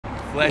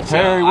Fletcher,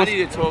 Harry, I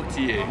need to talk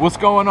to you. What's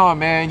going on,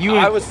 man?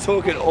 I was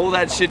talking all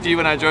that shit to you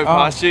when I drove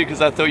past you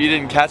because I thought you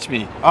didn't catch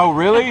me. Oh,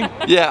 really?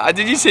 Yeah,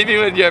 did you see me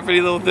when you had Pretty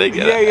Little Thing?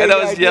 Yeah, and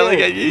I was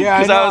yelling at you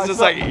because I was just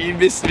like, you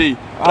missed me.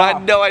 But I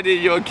had no idea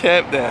you were on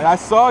camp there. I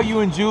saw you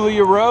and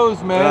Julia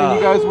Rose, man.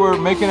 You guys were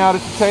making out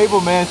at the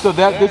table, man. So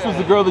this was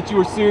the girl that you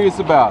were serious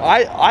about.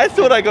 I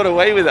thought I got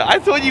away with it. I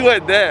thought you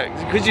weren't there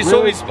because you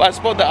saw me. I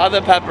spotted the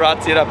other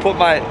paparazzi and I put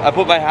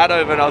my hat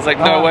over and I was like,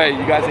 no way,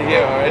 you guys are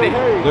here already.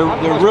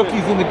 They're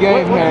rookies in the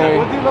game, Harry.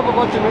 What do you love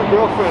about your new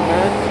girlfriend,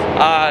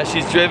 man?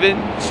 She's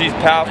driven. She's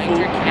powerful. Find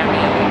your cameo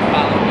and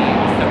follow me.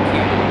 It's so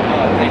cute.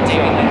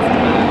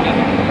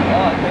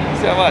 Thank you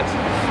so much.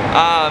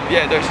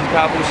 Yeah, no, she's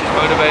powerful. She's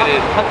motivated.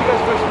 How did you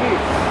guys first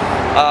meet?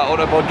 On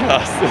a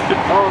podcast.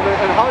 Oh man,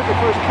 and how was your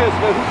first kiss,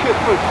 man? Who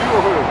kissed first, you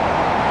or her?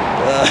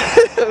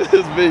 It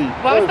was me.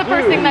 What was the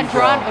first thing that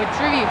drew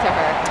you to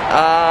her?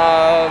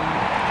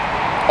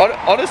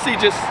 Honestly,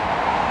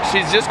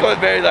 she's just got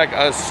very like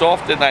a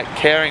soft and like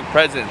caring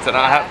presence, and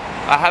I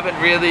haven't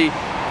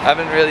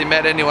really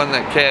met anyone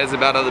that cares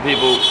about other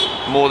people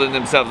more than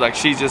themselves. Like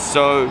she's just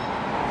so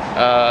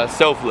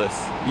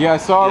selfless. Yeah, I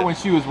saw her when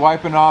she was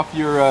wiping off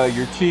your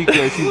cheek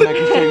there. She's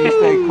making sure you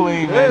stay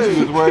clean, man. She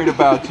was worried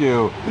about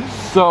you.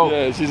 So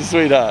yeah, she's a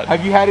sweetheart.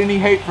 Have you had any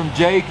hate from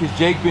Jake? Has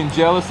Jake been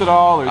jealous at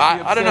all? Or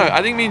I don't know.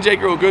 I think me and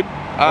Jake are all good.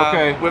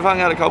 Okay. We've hung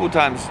out a couple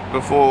times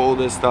before all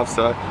this stuff,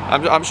 so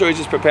I'm sure he's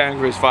just preparing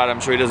for his fight. I'm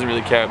sure he doesn't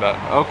really care about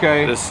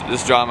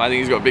this drama. I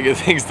think he's got bigger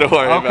things to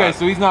worry about. Okay,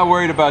 so he's not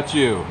worried about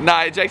you.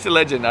 Nah, Jake's a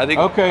legend. I think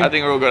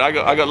we're all good. I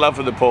got love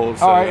for the Pauls.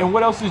 So, all right, and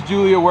what else is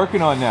Julia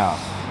working on now?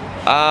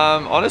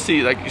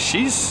 Honestly, like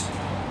she's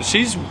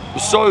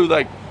so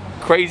like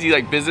crazy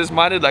like business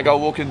minded. Like I'll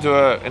walk into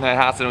her in her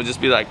house and it'll just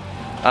be like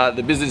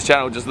the business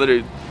channel just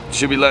literally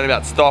she'll be learning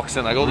about stocks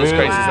and like all this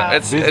crazy stuff.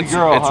 It's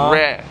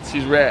rare.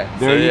 She's rare.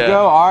 There you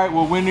go. All right.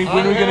 Well, when are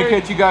we gonna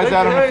catch you guys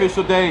out on an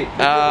official date?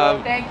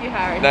 Thank you,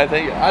 Harry. No,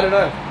 thank you. I don't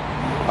know.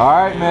 All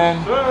right,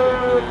 man.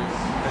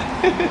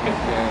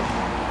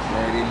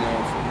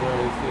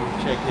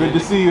 Good to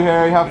see you,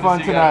 Harry. Have fun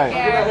tonight.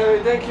 Yeah,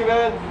 Harry. Thank you,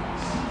 man.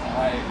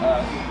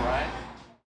 Bryant.